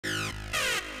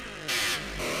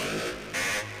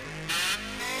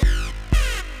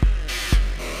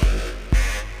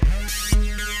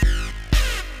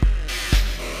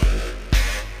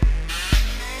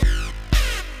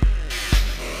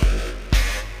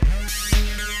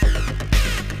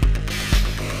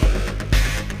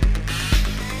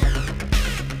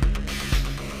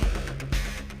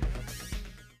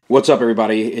What's up,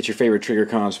 everybody? It's your favorite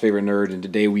Triggercon's favorite nerd, and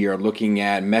today we are looking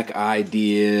at Mech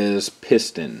Ideas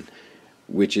Piston,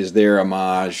 which is their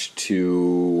homage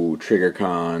to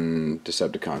Triggercon,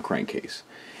 Decepticon, CrankCase.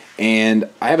 And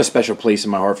I have a special place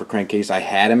in my heart for CrankCase. I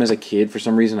had him as a kid for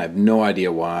some reason. I have no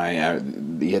idea why.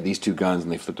 You had these two guns,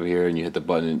 and they flipped over here, and you hit the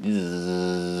button,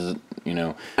 and you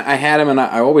know. I had him, and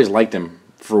I always liked him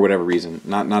for whatever reason.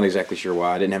 Not exactly sure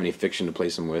why. I didn't have any fiction to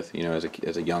place him with, you know,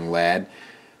 as a young lad.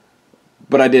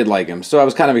 But I did like him, so I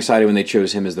was kind of excited when they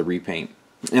chose him as the repaint.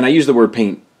 And I use the word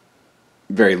paint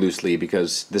very loosely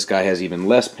because this guy has even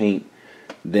less paint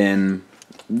than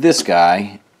this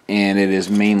guy, and it is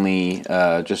mainly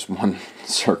just one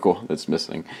circle that's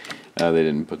missing. They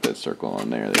didn't put that circle on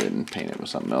there. They didn't paint it with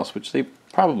something else, which they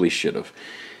probably should have.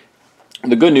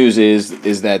 The good news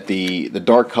is that the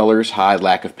dark colors hide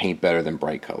lack of paint better than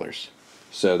bright colors.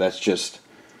 So that's just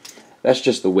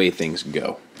the way things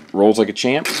go. Rolls like a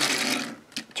champ.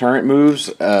 Turret moves.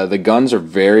 The guns are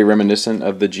very reminiscent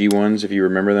of the G1s, if you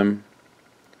remember them.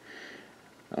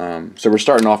 So we're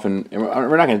starting off, and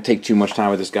we're not going to take too much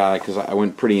time with this guy because I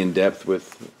went pretty in depth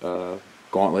with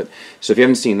Gauntlet. So if you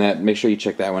haven't seen that, make sure you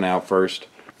check that one out first.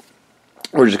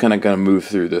 We're just kind of going to move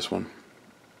through this one.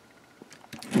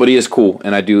 But he is cool,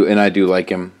 and I do like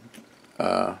him.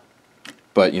 But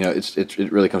you know,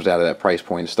 it really comes down to that price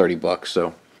point. It's $30,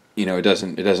 so you know it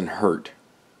doesn't hurt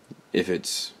if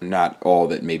it's not all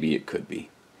that maybe it could be.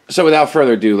 So without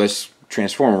further ado, let's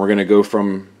transform. We're going to go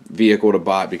from vehicle to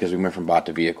bot because we went from bot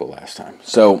to vehicle last time.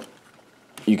 So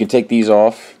you can take these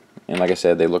off, and like I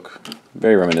said, they look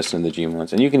very reminiscent of the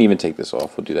G1s. And you can even take this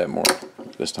off. We'll do that more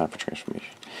this time for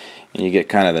transformation. And you get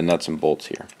kind of the nuts and bolts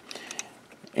here.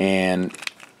 And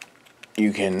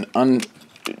you can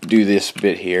undo this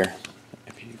bit here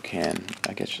if you can.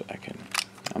 I guess I can.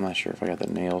 I'm not sure if I got the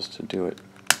nails to do it.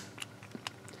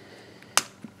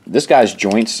 This guy's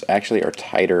joints actually are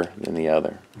tighter than the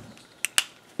other.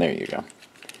 There you go.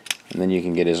 And then you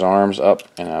can get his arms up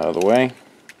and out of the way.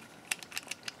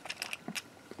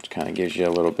 Which kind of gives you a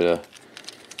little bit of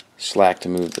slack to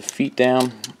move the feet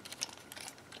down.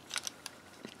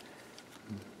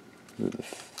 Move the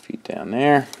feet down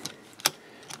there.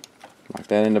 Lock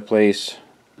that into place.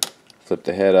 Flip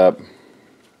the head up.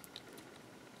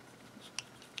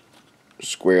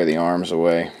 Square the arms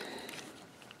away.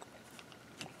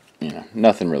 You know,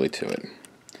 nothing really to it.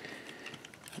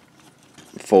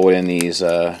 Fold in these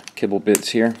kibble bits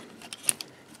here,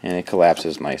 and it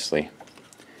collapses nicely.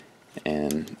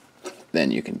 And then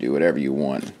you can do whatever you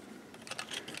want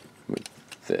with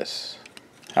this.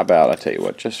 How about, I tell you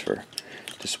what, to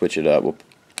switch it up, we'll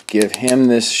give him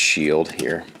this shield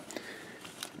here,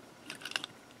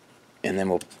 and then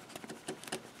we'll.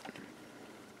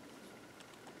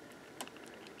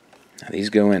 Now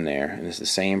these go in there, and it's the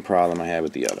same problem I had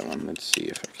with the other one. Let's see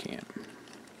if I can't.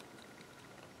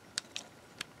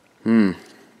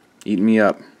 Eating me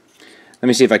up. Let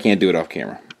me see if I can't do it off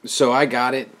camera. So I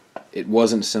got it. It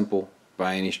wasn't simple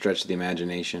by any stretch of the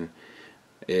imagination.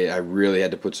 I really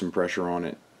had to put some pressure on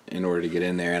it in order to get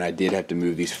in there, and I did have to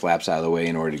move these flaps out of the way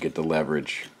in order to get the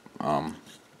leverage.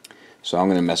 So I'm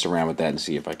going to mess around with that and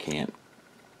see if I can't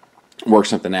work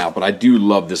something out. But I do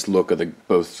love this look of the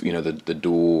both, you know, the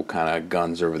dual kind of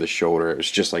guns over the shoulder. It's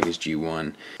just like his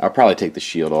G1. I'll probably take the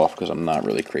shield off because I'm not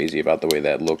really crazy about the way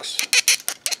that looks.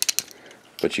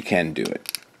 But you can do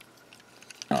it.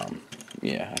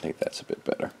 Yeah, I think that's a bit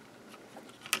better.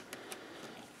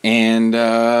 And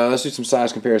let's do some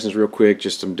size comparisons real quick,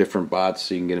 just some different bots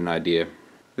so you can get an idea.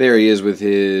 There he is with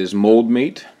his mold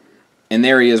mate, and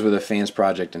there he is with a Fans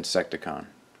Project Decepticon.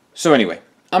 So anyway,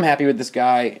 I'm happy with this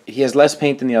guy. He has less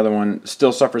paint than the other one,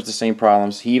 still suffers the same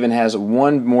problems. He even has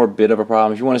one more bit of a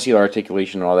problem. If you want to see the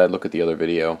articulation and all that, look at the other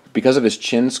video. Because of his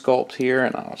chin sculpt here,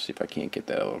 and I'll see if I can't get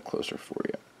that a little closer for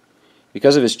you.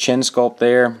 Because of his chin sculpt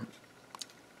there,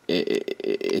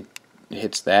 it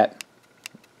hits that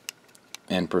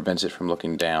and prevents it from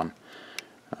looking down.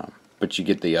 But you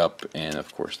get the up and,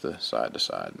 of course, the side to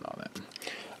side and all that.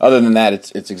 Other than that,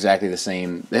 it's exactly the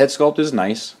same. The head sculpt is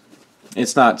nice.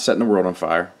 It's not setting the world on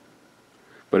fire,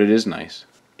 but it is nice.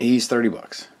 He's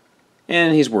 $30,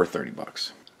 and he's worth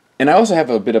 $30. And I also have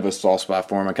a bit of a soft spot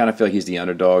for him. I kind of feel like he's the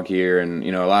underdog here, and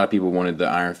you know, a lot of people wanted the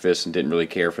Iron Fist and didn't really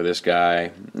care for this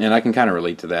guy, and I can kind of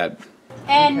relate to that.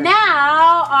 And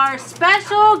now our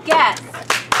special guest.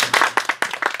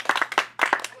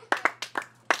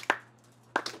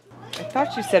 I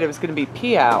thought you said it was going to be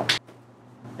P.O.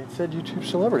 It said YouTube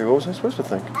celebrity. What was I supposed to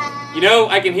think? You know,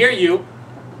 I can hear you,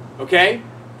 okay?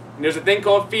 And there's a thing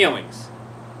called feelings.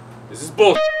 This is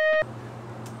bullshit.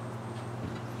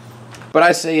 But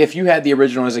I say if you had the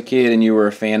original as a kid and you were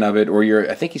a fan of it, or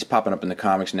I think he's popping up in the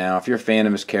comics now. If you're a fan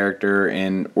of his character,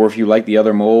 or if you like the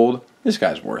other mold, this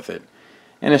guy's worth it.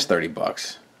 And it's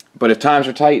 $30. But if times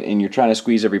are tight and you're trying to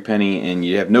squeeze every penny and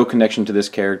you have no connection to this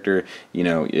character, you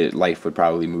know, life would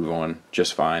probably move on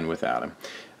just fine without him.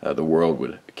 The world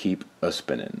would keep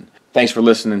a-spinning. Thanks for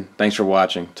listening. Thanks for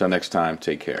watching. Till next time,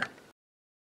 take care.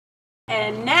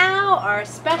 And now our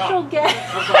special guest.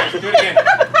 I'm sorry, do it again.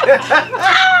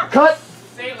 Cut!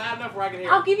 Say it loud enough where I can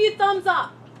hear I'll it. give you a thumbs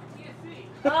up.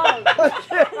 Oh.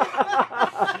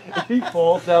 He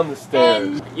falls down the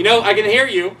stairs. You know, I can hear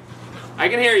you. I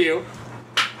can hear you.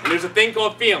 And there's a thing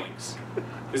called feelings.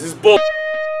 This is bull.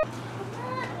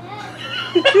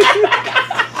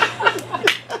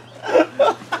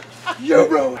 Yo,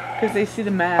 bro! Because they see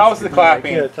the mask. How's the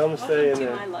clapping? Yeah, tell him to stay in To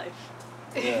there. my life.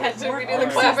 Yeah, so More we do the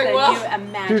horses clapping than well. you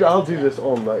imagine. Dude, I'll do this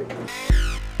all night.